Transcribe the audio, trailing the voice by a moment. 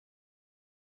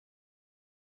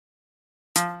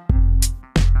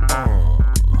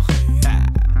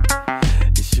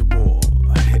It's your boy,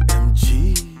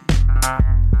 MG.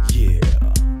 Yeah.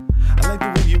 I like the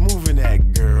way you're moving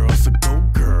that, girl. So go,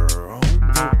 girl.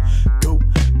 Go,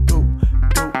 go,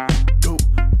 go, go,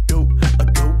 go, go,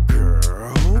 go,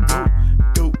 girl.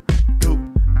 Go, go,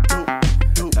 go,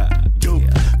 go, go, go,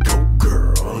 go,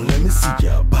 girl. Let me see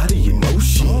your body in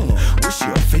motion. What's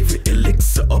your favorite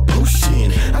elixir or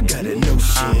potion? I got a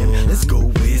notion. Let's go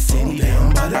where sand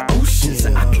down by the ocean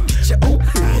so I can get you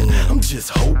open. I'm just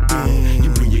hoping you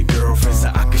bring your girlfriend so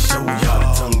I can show y'all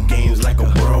the tongue games like a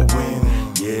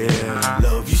whirlwind. Yeah,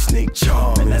 love you snake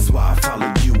charming. That's why I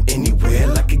follow you anywhere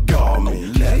like a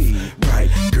garment. Left, right,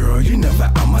 girl, you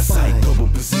never out my sight. Double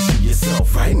position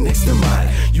yourself right next to mine.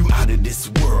 You out of this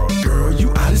world, girl,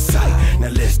 you out of sight. Now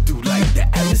let's do like the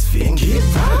atmosphere and get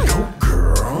right. Go,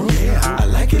 girl, yeah, I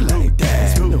like it like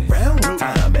that. Spin around one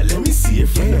time and let me see it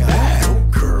from the back.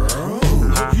 Go, girl,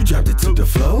 ooh, you dropped it to the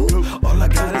floor. All I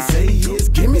gotta say is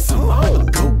give me some more.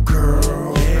 Go,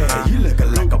 girl, yeah, you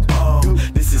looking like a bomb.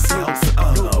 This is house,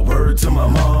 word to my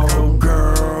mom. Go,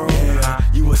 girl, yeah,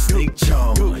 you a snake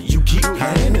charmer. You keep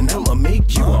playing and I'ma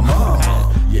make you a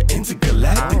mama. Your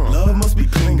intergalactic love must be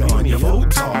Klingon. Your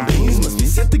photon beams must be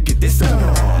set to get this sun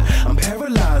on. I'm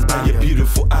paralyzed by your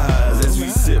beautiful eyes as we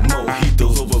sip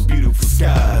mojitos over beautiful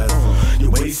skies.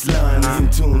 Your waistline is in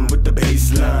tune with the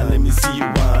baseline. Let me see you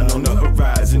whine on the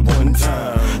horizon one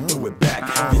time. Throw it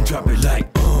back, then drop it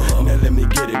like now let me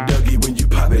get it Dougie when you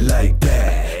pop it like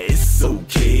that. It's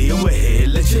okay, go ahead,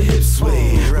 let your hips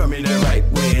sway. Rub me the right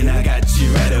way and I got you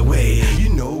right away. You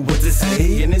know what to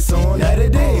say and it's on that a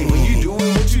day. When you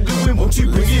doing what you doing, won't you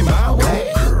bring it my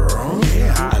way? Girl,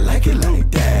 yeah, I like it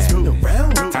like that. Spin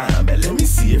around one time and let me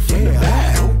see it from the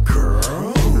back. Oh,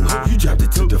 girl, ooh, you dropped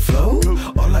it to the floor.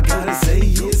 All I gotta say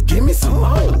is give me some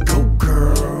more. Go,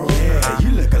 girl, yeah,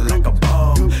 you looking like a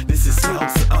bomb. This is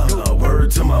house,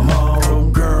 word to my mom. Go,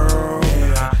 girl,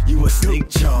 yeah, you a snake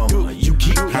charmer. You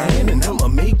keep playing and I'ma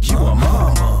make you a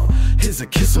mama. Here's a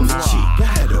kiss on the cheek.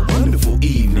 I had a wonderful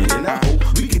evening and I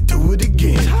hope we could do it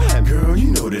again. Girl,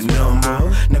 you know the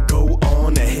number. Now go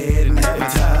on ahead and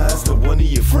advertise to one of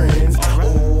your friends.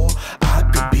 Or I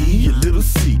could be your little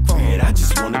secret. I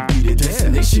just wanna be the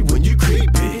destination when you creep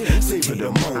it. Savor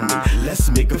the moment, let's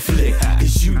make a flick.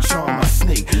 Cause you charm my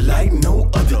snake like no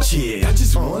other chick. I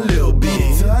just want a little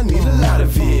bit, so I need a lot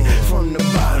of it. From the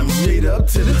bottom straight up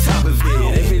to the top of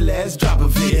it. Every last drop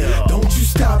of it. Don't you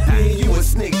stop it, you a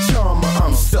snake charmer.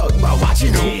 I'm stuck by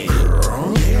watching it.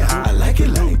 Girl, yeah, I like it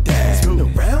like